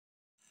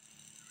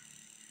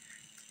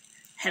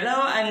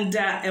Hello and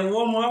a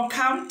warm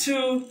welcome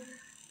to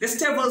the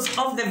Stables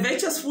of the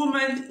Virtuous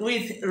Woman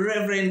with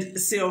Reverend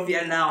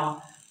Sylvia.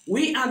 Now,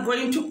 we are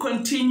going to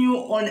continue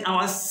on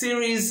our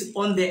series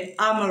on the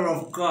armor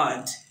of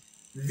God.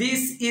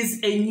 This is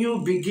a new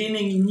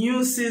beginning,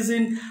 new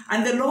season,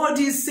 and the Lord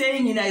is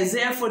saying in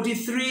Isaiah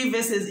 43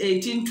 verses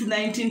 18 to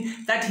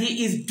 19 that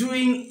He is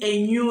doing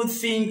a new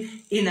thing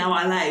in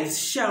our lives.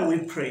 Shall we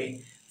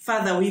pray?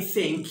 Father, we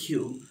thank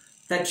you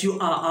that you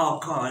are our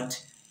God,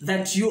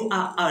 that you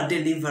are our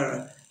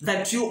deliverer,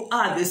 that you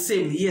are the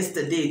same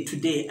yesterday,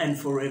 today, and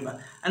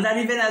forever. And that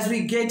even as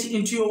we get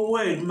into your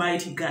word,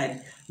 mighty God,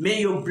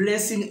 may your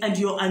blessing and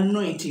your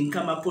anointing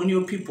come upon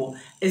your people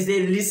as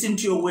they listen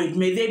to your word.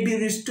 May they be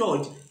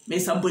restored. May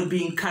somebody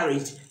be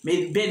encouraged.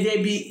 May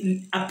they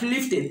be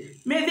uplifted.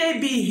 May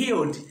they be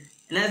healed.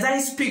 And as I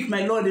speak,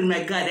 my Lord and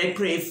my God, I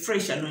pray a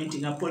fresh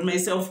anointing upon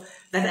myself,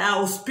 that I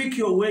will speak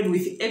your word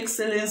with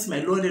excellence,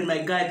 my Lord and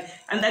my God,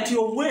 and that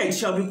your word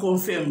shall be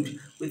confirmed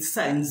with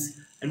signs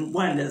and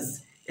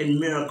wonders and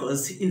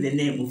miracles in the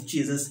name of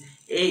Jesus.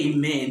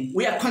 Amen.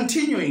 We are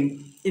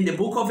continuing in the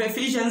book of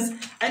Ephesians,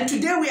 and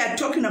today we are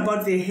talking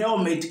about the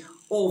helmet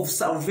of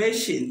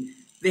salvation.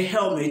 The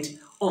helmet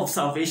of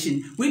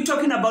salvation. We're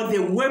talking about the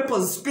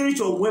weapons,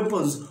 spiritual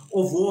weapons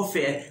of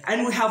warfare,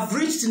 and we have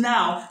reached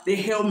now the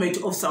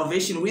helmet of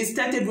salvation. We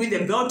started with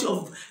the belt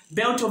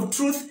of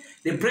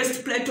truth, the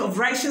breastplate of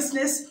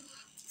righteousness,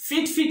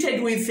 feet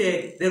fitted with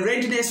the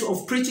readiness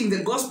of preaching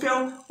the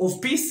gospel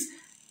of peace,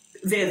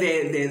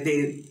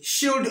 the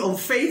shield of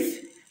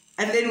faith,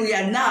 and then we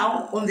are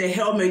now on the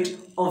helmet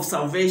of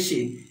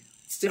salvation.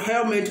 It's the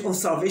helmet of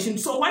salvation.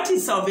 So what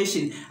is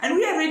salvation? And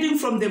we are reading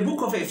from the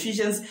book of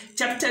Ephesians,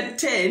 chapter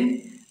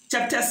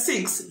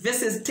 6,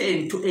 verses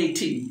 10 to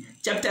 18.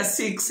 Chapter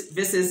 6,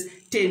 verses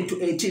 10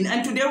 to 18.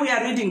 And today we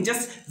are reading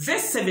just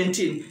verse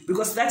 17,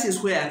 because that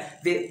is where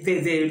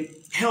the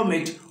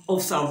helmet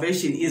of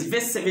salvation is.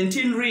 Verse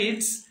 17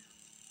 reads,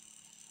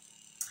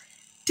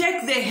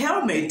 "Take the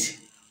helmet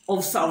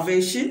of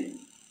salvation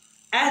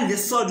and the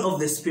sword of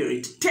the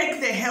Spirit."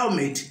 Take the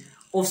helmet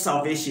of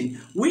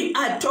salvation. We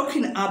are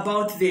talking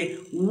about the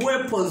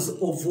weapons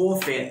of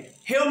warfare.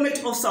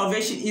 Helmet of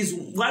salvation is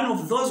one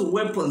of those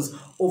weapons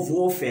of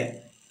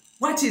warfare.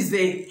 What is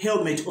the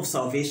helmet of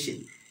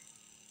salvation?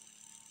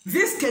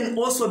 This can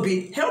also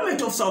be,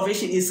 helmet of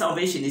salvation is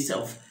salvation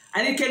itself.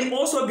 And it can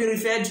also be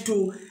referred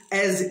to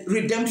as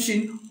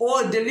redemption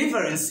or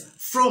deliverance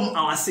from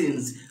our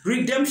sins.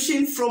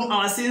 Redemption from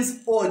our sins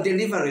or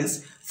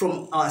deliverance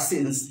from our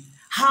sins.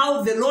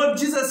 How the Lord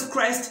Jesus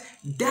Christ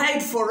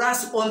died for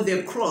us on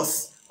the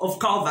cross of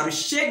Calvary,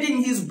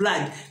 shedding his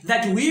blood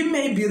that we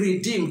may be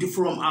redeemed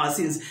from our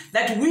sins,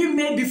 that we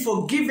may be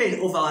forgiven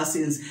of our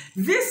sins.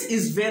 This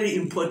is very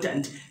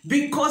important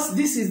because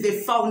this is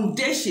the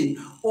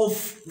foundation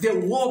of the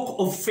walk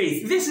of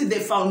faith. This is the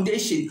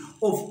foundation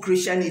of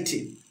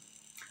Christianity.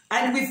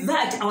 And with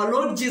that, our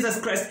Lord Jesus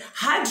Christ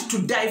had to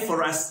die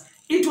for us.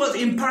 It was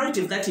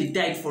imperative that he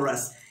died for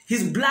us.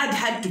 His blood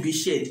had to be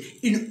shed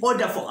in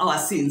order for our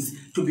sins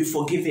to be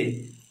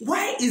forgiven.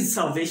 Why is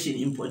salvation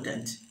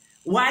important?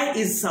 Why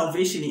is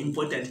salvation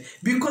important?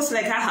 Because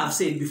like I have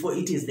said before,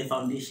 it is the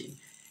foundation.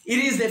 It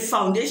is the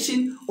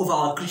foundation of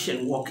our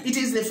Christian walk. It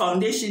is the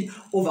foundation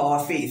of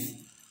our faith.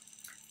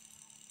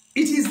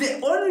 It is the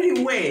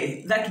only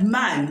way that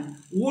man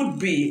would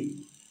be,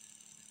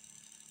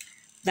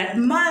 that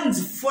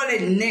man's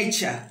fallen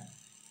nature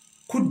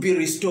could be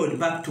restored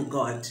back to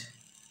God.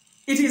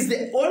 It is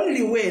the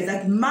only way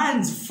that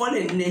man's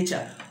fallen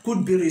nature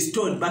could be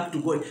restored back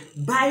to God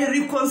by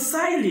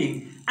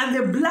reconciling. And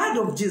the blood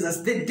of Jesus,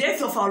 the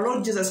death of our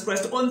Lord Jesus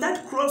Christ on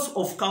that cross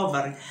of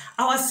Calvary,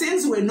 our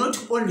sins were not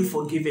only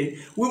forgiven,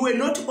 we were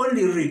not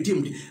only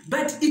redeemed,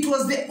 but it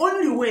was the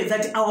only way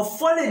that our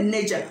fallen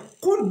nature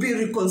could be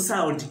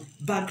reconciled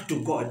back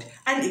to God.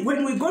 And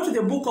when we go to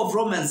the book of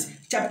Romans,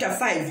 chapter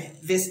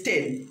 5, verse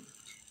 10,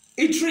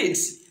 it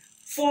reads,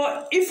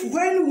 "For if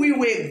when we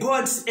were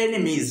God's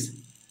enemies,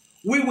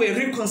 we were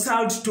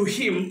reconciled to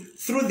him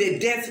through the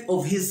death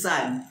of his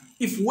Son.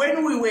 If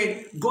when we were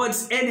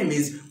God's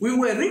enemies, we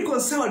were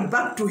reconciled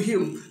back to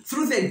him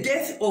through the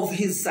death of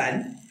his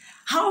Son,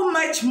 how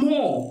much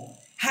more,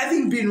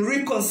 having been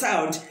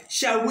reconciled,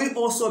 shall we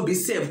also be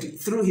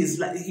saved through his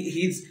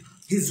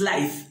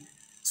life?"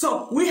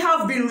 So we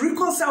have been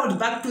reconciled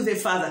back to the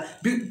Father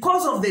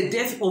because of the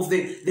death of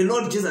the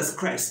Lord Jesus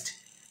Christ.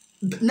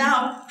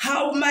 Now,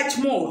 how much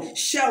more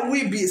shall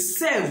we be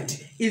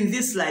saved in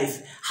this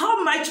life?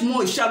 How much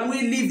more shall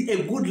we live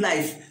a good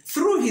life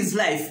through his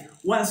life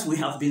once we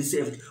have been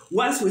saved,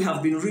 once we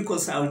have been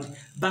reconciled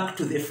back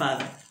to the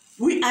Father?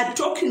 We are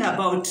talking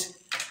about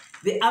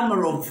the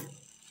armor of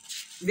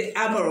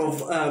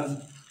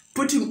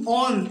putting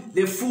on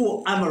the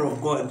full armor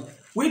of God.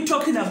 We're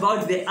talking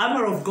about the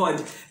armor of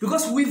God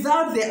because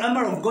without the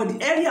armor of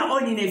God, earlier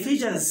on in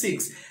Ephesians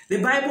 6, the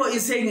Bible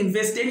is saying in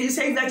verse 10, it's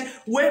saying that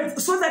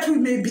so that we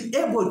may be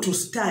able to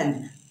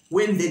stand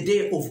when the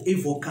day of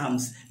evil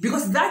comes,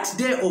 because that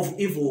day of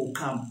evil will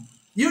come.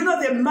 You know,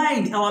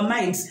 our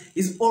minds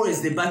is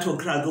always the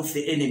battleground of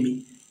the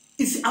enemy.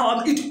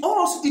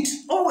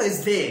 It's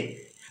always there.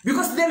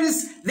 Because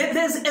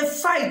there's a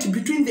fight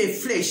between the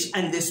flesh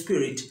and the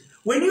spirit.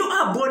 When you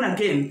are born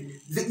again,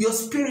 your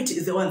spirit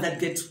is the one that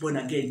gets born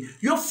again.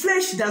 Your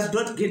flesh does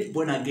not get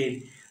born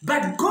again.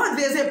 But God,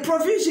 there's a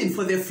provision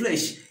for the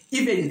flesh.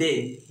 Even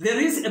there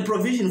is a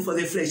provision for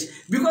the flesh.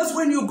 Because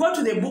when you go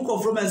to the book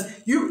of Romans,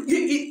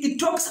 it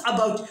talks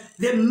about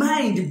the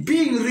mind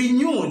being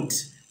renewed.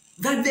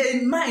 That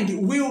the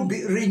mind will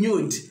be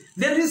renewed.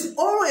 There is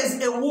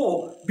always a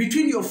war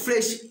between your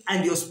flesh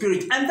and your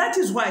spirit. And that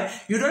is why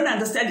you don't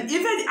understand,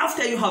 even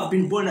after you have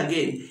been born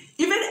again,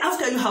 even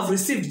after you have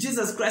received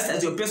Jesus Christ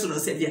as your personal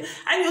Savior,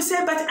 and you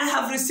say, but I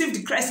have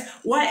received Christ,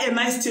 why am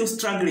I still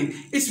struggling?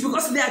 It's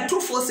because there are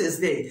two forces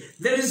there.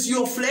 There is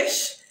your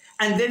flesh,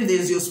 and then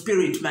there's your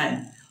spirit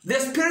man. The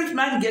spirit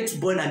man gets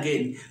born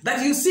again.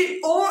 But you see,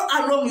 all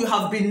along you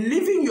have been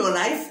living your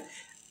life,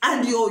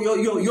 and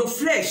your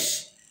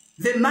flesh,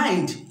 the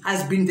mind,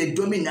 has been the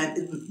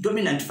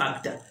dominant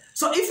factor.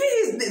 So if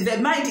it is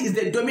the mind is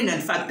the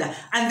dominant factor,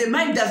 and the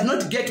mind does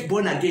not get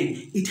born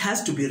again, it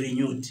has to be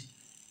renewed.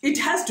 It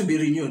has to be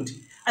renewed.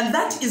 And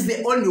that is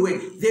the only way.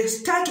 The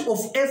start of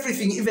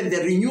everything, even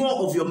the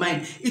renewal of your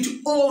mind, it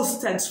all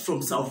starts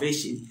from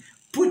salvation.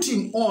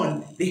 Putting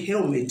on the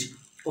helmet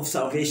of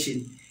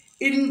salvation.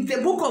 In the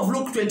book of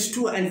Luke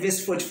 22 and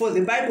verse 44,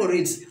 the Bible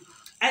reads,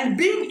 and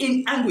being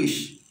in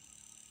anguish.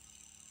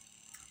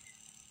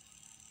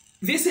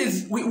 This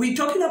is, we're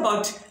talking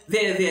about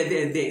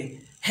the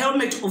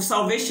helmet of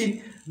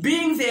salvation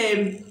being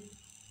the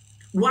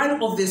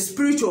one of the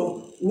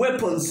spiritual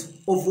weapons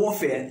of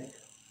warfare.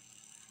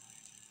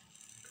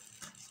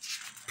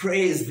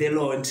 Praise the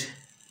Lord.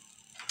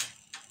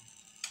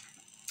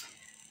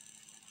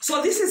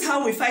 So this is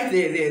how we fight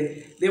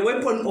the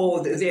weapon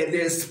or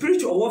the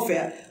spiritual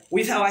warfare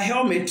with our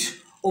helmet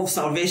of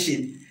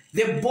salvation.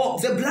 The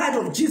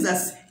blood of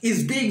Jesus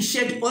is being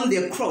shed on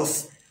the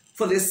cross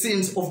for the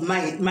sins of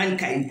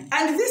mankind.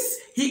 And this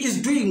he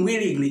is doing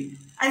willingly.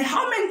 And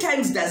how many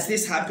times does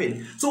this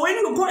happen? So when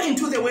you go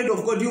into the word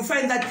of God, you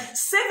find that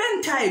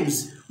 7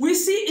 times, we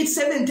see it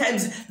 7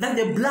 times that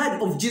the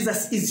blood of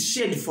Jesus is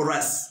shed for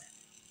us.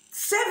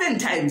 7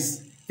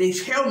 times the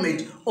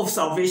helmet of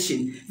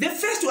salvation. The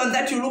first one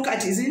that you look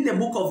at is in the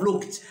book of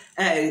Luke,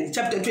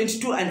 chapter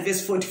 22 and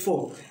verse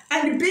 44.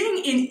 And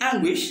being in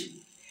anguish,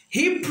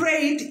 he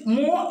prayed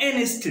more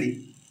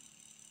earnestly,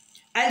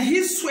 and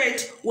his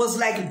sweat was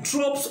like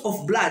drops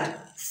of blood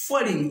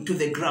falling to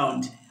the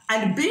ground.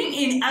 And being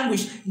in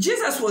anguish,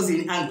 Jesus was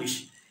in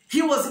anguish.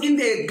 He was in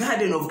the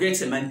Garden of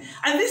Gethsemane.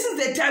 And this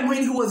is the time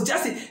when he was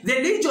just, the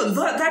legion,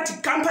 that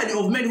company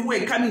of men who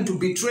were coming to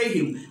betray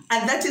him.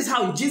 And that is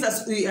how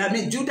Judas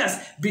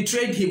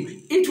betrayed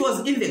him. It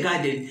was in the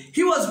garden.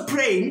 He was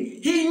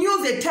praying. He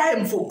knew the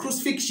time for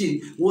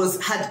crucifixion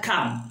had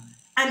come.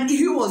 And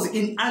he was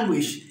in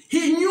anguish.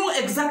 He knew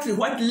exactly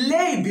what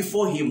lay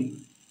before him.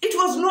 It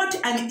was not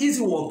an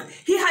easy walk.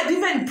 He had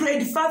even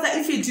prayed, Father,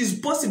 if it is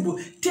possible,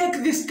 take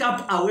this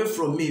cup away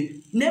from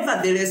me.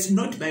 Nevertheless,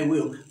 not my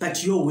will,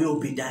 but your will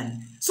be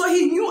done. So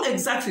he knew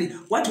exactly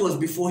what was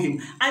before him.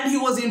 And he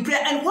was in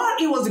prayer. And while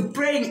he was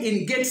praying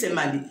in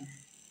Gethsemane,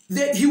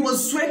 he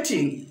was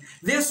sweating.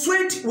 The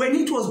sweat, when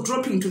it was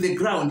dropping to the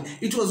ground,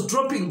 it was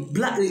dropping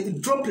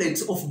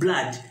droplets of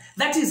blood.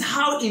 That is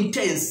how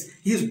intense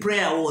his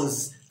prayer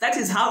was. That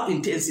is how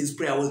intense his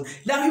prayer was.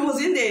 Now he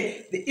was in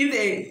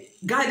the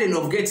Garden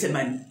of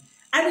Gethsemane.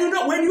 And you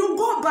know, when you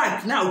go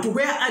back now to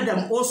where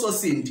Adam also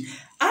sinned,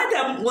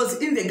 Adam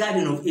was in the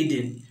Garden of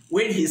Eden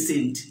when he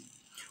sinned.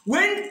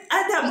 When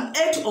Adam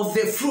ate of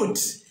the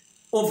fruit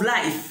of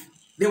life,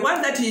 the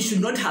one that he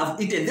should not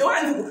have eaten, the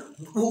one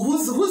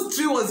whose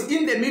tree was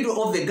in the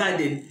middle of the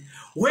garden,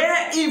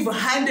 where Eve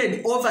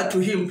handed over to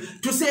him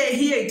to say,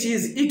 here it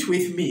is, eat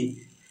with me,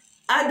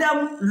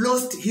 Adam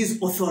lost his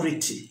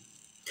authority.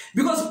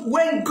 Because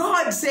when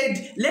God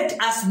said,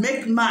 let us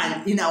make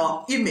man in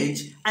our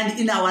image and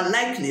in our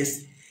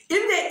likeness,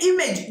 in the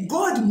image,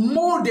 God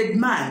molded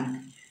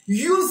man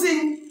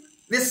using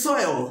the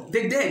soil,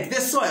 the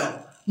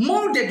soil,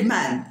 molded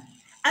man.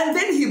 And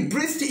then he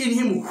breathed in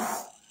him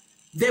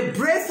the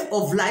breath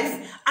of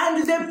life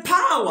and the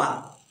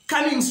power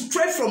coming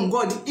straight from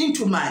God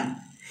into man.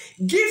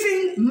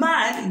 Giving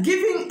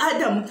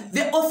Adam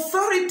the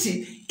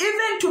authority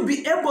even to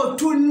be able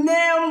to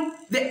name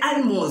the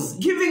animals,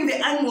 giving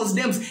the animals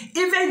names,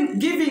 even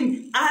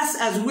giving us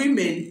as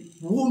women,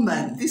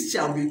 woman, this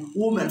shall be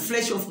woman,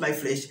 flesh of my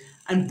flesh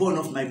and bone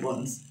of my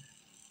bones.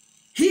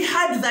 He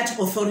had that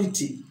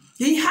authority.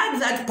 He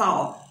had that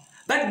power.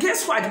 But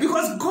guess what?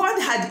 Because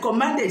God had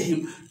commanded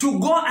him to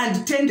go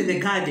and tend the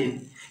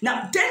garden.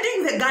 Now,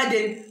 tending the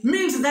garden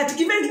means that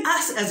even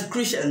us as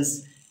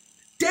Christians,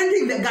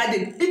 tending the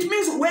garden, it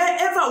means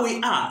wherever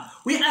we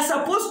are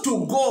supposed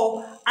to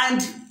go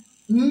and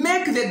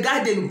make the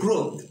garden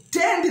grow.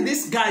 Tend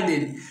this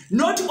garden,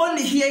 not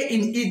only here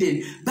in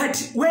Eden,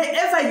 but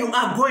wherever you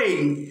are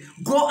going,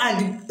 go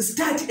and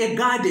start a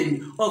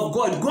garden of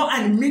God. Go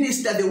and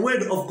minister the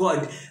word of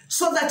God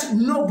so that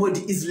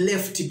nobody is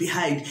left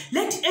behind.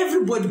 Let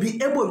everybody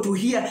be able to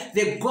hear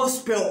the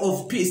gospel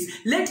of peace.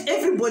 Let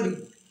everybody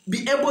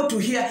be able to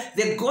hear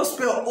the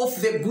gospel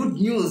of the good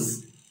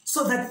news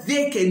so that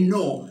they can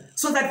know,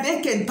 so that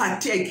they can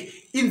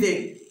partake in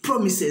the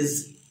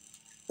promises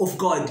of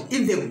God,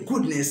 in the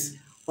goodness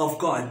of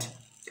God.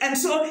 And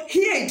so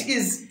here it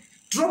is,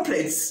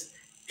 droplets.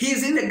 He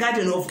is in the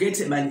Garden of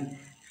Gethsemane.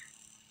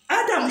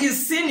 Adam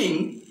is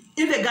sinning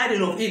in the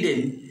Garden of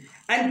Eden.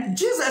 And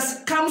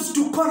Jesus comes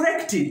to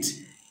correct it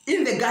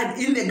in the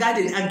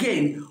garden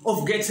again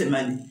of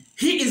Gethsemane.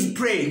 He is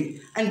praying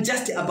and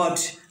just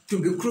about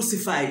to be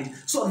crucified.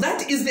 So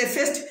that is the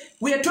first.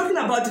 We are talking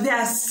about there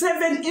are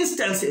 7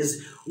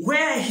 instances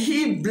where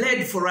he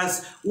bled for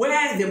us,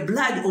 where the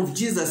blood of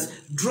Jesus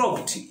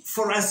dropped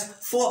for us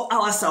for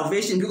our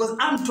salvation, because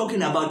I'm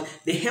talking about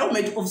the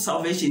helmet of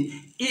salvation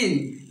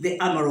in the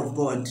armor of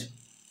God.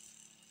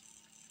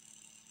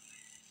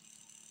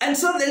 And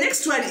so the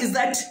next one is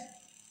that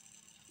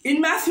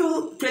in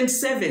Matthew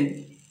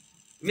 27,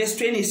 verse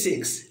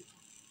 26,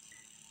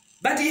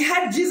 but he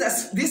had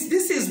Jesus, this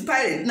is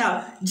Pilate.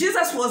 Now,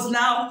 Jesus was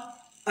now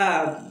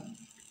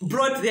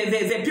brought,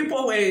 the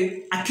people were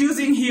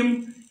accusing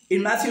him.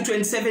 In Matthew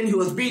 27, he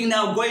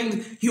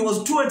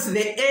was towards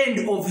the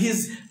end of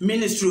his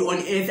ministry on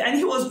earth, and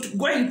he was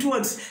going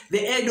towards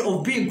the end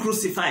of being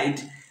crucified.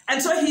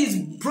 And so he is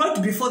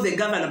brought before the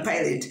governor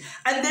Pilate.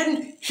 And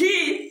then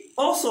he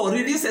also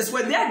releases,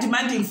 when they are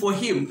demanding for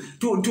him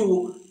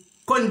to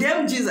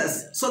condemn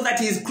Jesus so that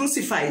he is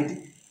crucified,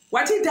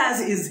 what he does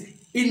is,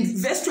 in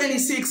verse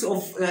 26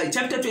 of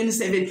chapter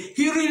 27,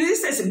 he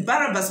releases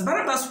Barabbas.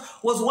 Barabbas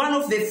was one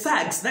of the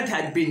thugs that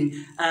had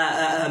been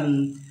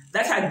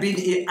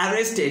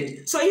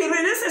arrested. So he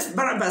releases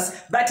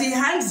Barabbas, but he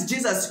hands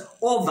Jesus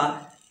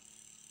over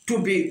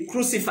to be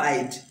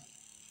crucified.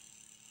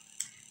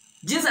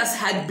 Jesus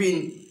had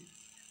been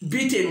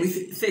beaten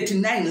with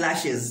 39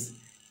 lashes.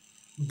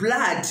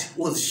 Blood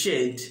was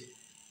shed.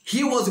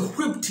 He was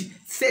whipped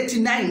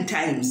 39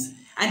 times.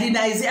 And in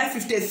Isaiah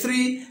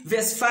 53,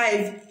 verse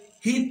 5,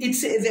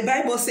 the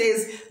Bible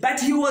says, but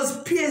he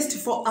was pierced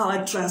for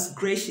our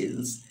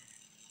transgressions.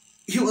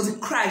 He was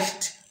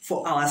crushed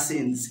for our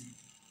sins.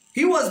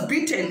 He was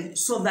beaten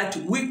so that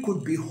we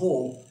could be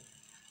whole.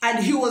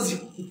 And he was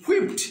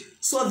whipped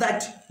so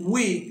that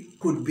we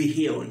could be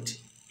healed.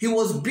 He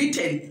was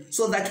beaten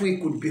so that we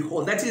could be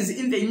whole. That is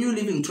in the New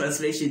Living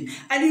Translation.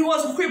 And he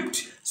was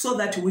whipped so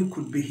that we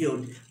could be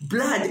healed.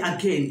 Blood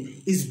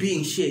again is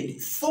being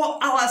shed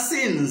for our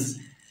sins.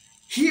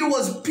 He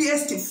was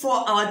pierced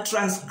for our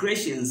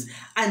transgressions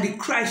and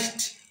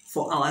crushed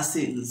for our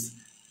sins.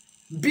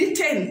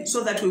 Beaten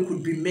so that we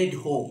could be made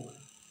whole.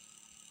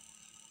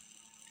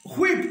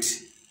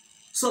 Whipped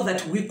so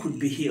that we could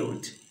be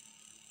healed.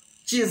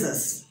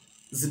 Jesus'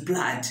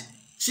 blood.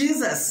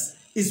 Jesus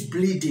is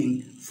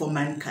bleeding for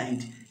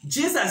mankind.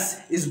 Jesus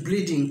is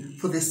bleeding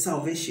for the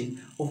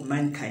salvation of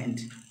mankind.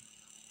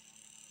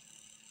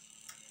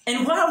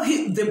 And while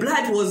the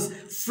blood was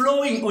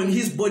flowing on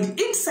his body,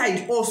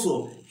 inside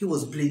also he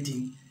was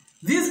bleeding.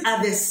 These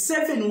are the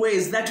 7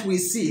 ways that we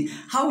see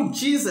how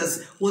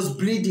Jesus was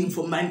bleeding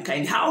for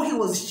mankind, how he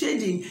was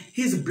shedding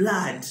his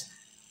blood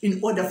in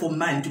order for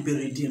man to be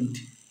redeemed,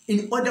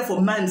 in order for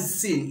man's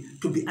sin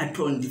to be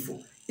atoned for,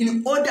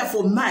 in order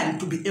for man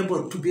to be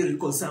able to be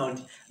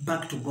reconciled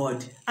back to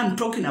God. I'm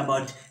talking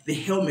about the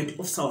helmet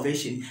of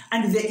salvation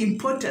and the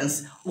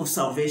importance of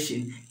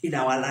salvation in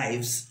our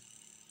lives.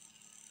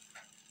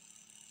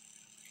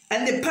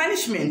 And the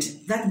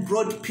punishment that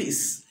brought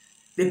peace,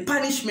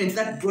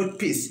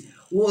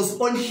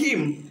 was on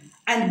him,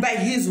 and by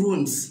his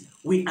wounds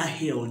we are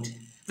healed.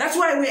 That's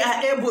why we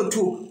are able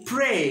to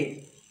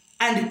pray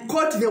and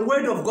quote the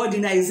word of God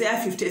in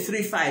Isaiah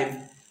 53:5.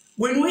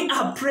 When we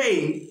are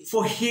praying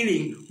for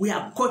healing, we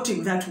are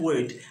quoting that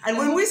word. And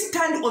when we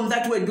stand on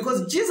that word,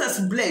 because Jesus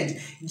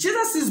bled,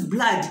 Jesus'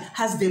 blood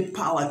has the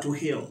power to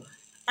heal.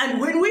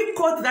 And when we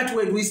quote that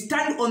word, we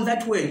stand on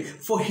that word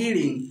for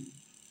healing.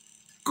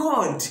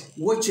 God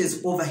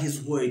watches over his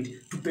word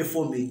to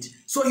perform it.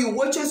 So he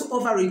watches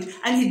over it,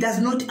 and he does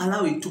not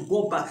allow it to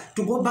go back,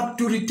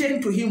 to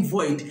return to him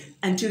void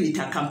until it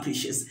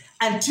accomplishes,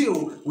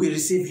 until we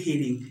receive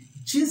healing.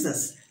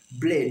 Jesus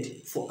bled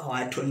for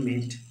our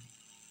atonement.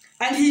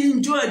 And he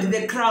endured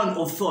the crown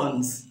of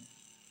thorns.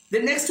 The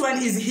next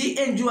one is he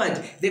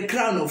endured the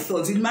crown of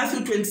thorns. In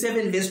Matthew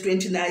 27, verse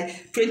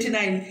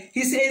 29,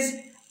 he says,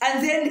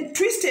 and then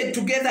twisted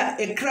together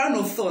a crown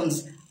of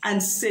thorns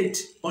and set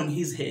on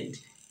his head.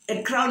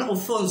 A crown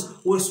of thorns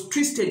was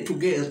twisted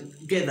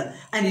together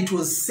and it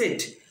was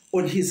set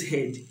on his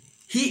head.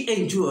 He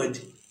endured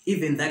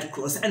even that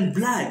cross, and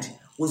blood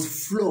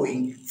was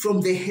flowing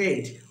from the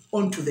head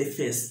onto the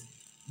face.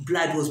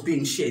 Blood was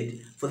being shed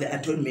for the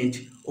atonement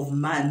of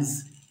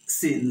man's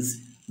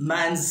sins,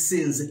 man's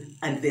sins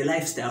and the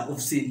lifestyle of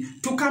sin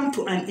to come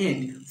to an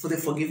end for the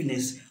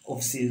forgiveness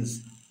of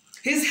sins.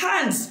 His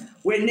hands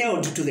were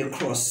nailed to the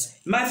cross.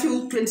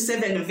 Matthew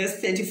 27 and verse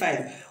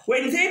 35.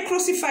 When they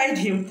crucified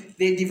him,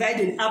 they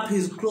divided up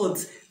his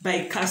clothes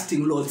by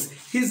casting lots.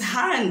 His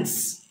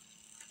hands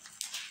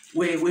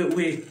were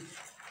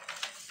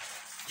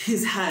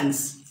his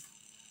hands.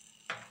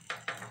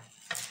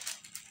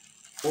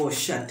 Oh,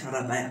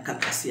 shatarabaya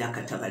kapasiya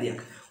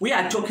katabariya. We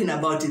are talking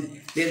about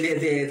it,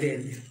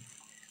 the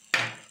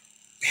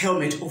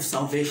helmet of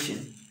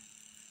salvation.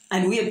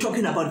 And we are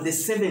talking about the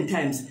 7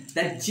 times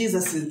that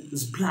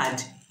Jesus'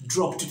 blood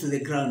dropped to the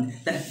ground,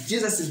 that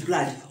Jesus'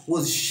 blood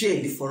was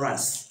shed for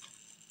us.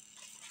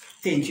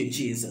 Thank you,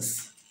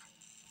 Jesus.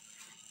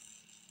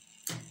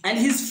 And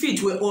his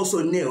feet were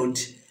also nailed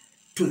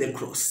to the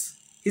cross.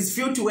 His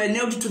feet were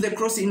nailed to the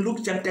cross in Luke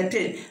chapter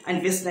 10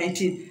 and verse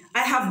 19.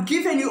 I have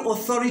given you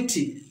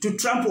authority to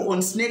trample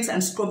on snakes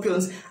and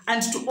scorpions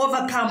and to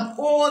overcome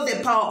all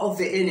the power of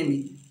the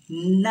enemy.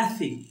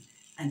 Nothing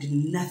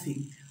and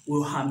nothing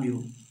will harm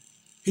you.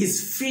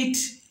 His feet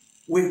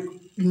were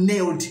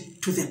nailed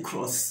to the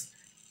cross.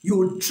 You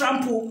will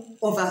trample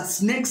over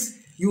snakes.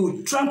 You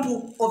will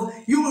trample over,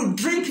 you will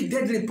drink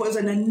deadly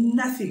poison and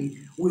nothing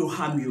will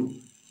harm you.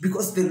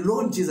 Because the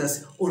Lord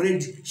Jesus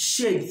already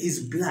shed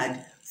his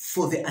blood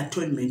for the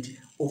atonement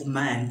of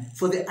man,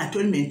 for the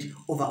atonement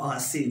of our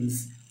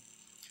sins.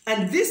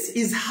 And this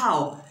is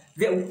how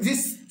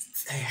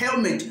this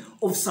helmet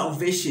of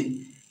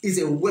salvation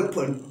is a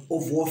weapon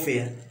of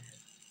warfare.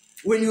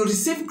 When you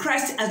receive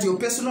Christ as your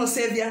personal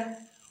Savior,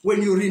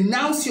 when you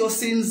renounce your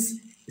sins,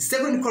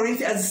 2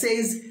 Corinthians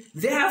says,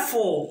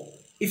 therefore,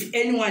 if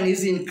anyone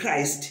is in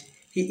Christ,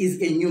 he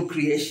is a new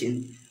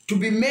creation, to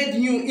be made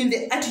new in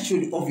the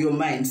attitude of your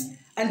minds,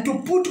 and to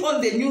put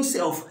on the new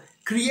self,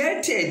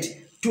 created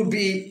to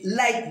be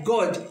like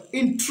God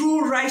in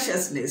true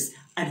righteousness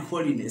and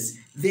holiness.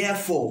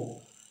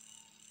 Therefore,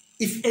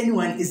 if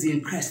anyone is in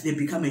Christ, they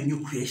become a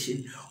new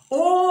creation.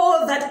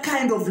 All that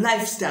kind of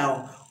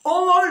lifestyle,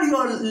 all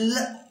your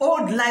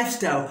old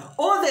lifestyle,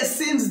 all the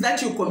sins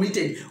that you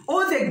committed,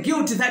 all the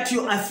guilt that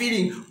you are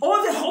feeling,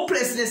 all the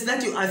hopelessness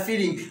that you are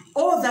feeling,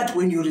 all that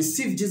when you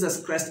receive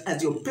Jesus Christ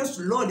as your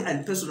Lord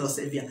and personal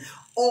Savior,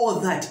 all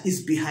that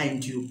is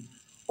behind you.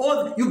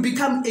 Or you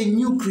become a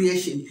new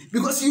creation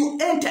because you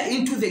enter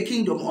into the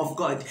kingdom of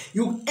God.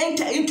 You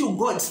enter into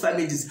God's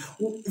family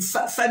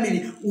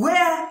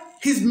where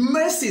his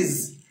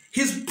mercies,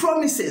 his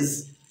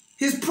promises,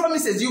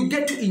 you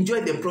get to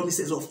enjoy the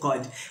promises of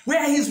God.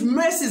 Where his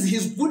mercies,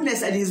 his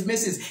goodness and his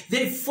mercies,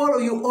 they follow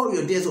you all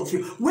your days of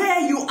you.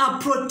 Where you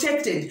are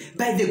protected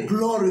by the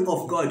glory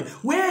of God.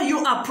 Where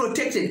you are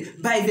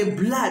protected by the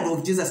blood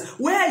of Jesus.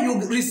 Where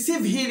you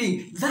receive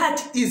healing,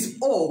 that is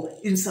all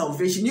in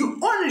salvation. You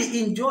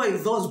only enjoy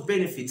those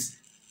benefits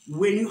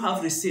when you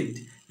have received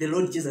the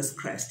Lord Jesus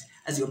Christ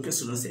as your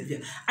personal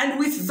Savior. And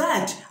with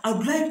that, I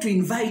would like to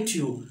invite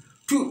you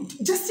to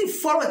just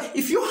follow.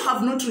 If you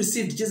have not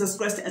received Jesus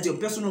Christ as your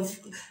personal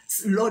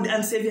Lord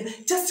and Savior,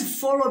 just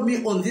follow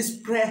me on this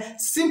prayer,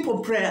 simple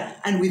prayer,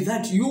 and with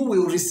that you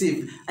will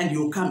receive and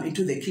you'll come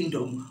into the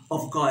kingdom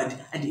of God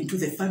and into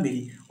the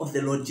family of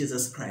the Lord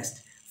Jesus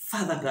Christ.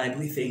 Father God,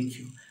 we thank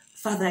you.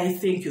 Father, I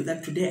thank you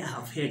that today I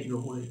have heard your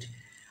word.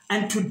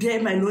 And today,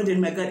 my Lord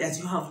and my God, as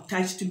you have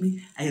touched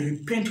me, I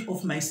repent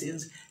of my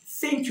sins.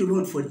 Thank you,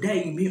 Lord, for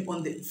dying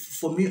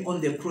for me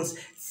on the cross.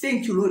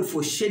 Thank you, Lord,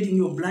 for shedding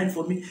your blood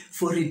for me,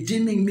 for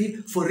redeeming me,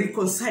 for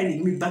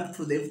reconciling me back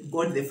to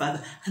God the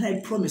Father. And I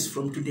promise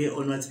from today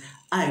onwards,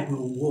 I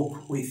will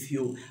walk with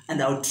you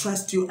and I'll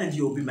trust you and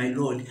you'll be my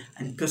Lord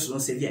and personal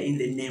Savior in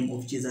the name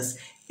of Jesus.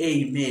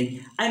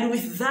 Amen. And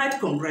with that,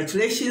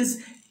 congratulations.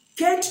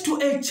 Get to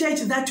a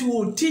church that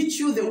will teach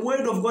you the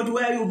word of God,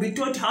 where you'll be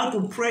taught how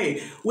to pray,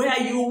 where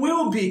you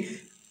will be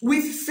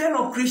with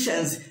fellow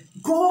Christians.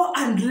 Go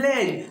and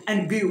learn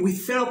and be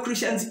with fellow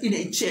Christians in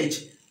a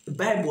church, a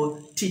Bible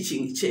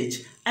teaching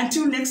church.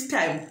 Until next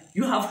time,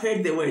 you have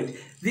heard the word.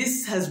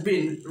 This has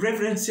been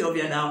Reverend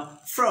Sylvia now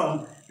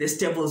from the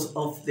stables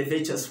of the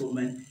Virtuous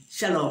Woman.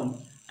 Shalom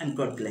and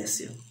God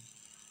bless you.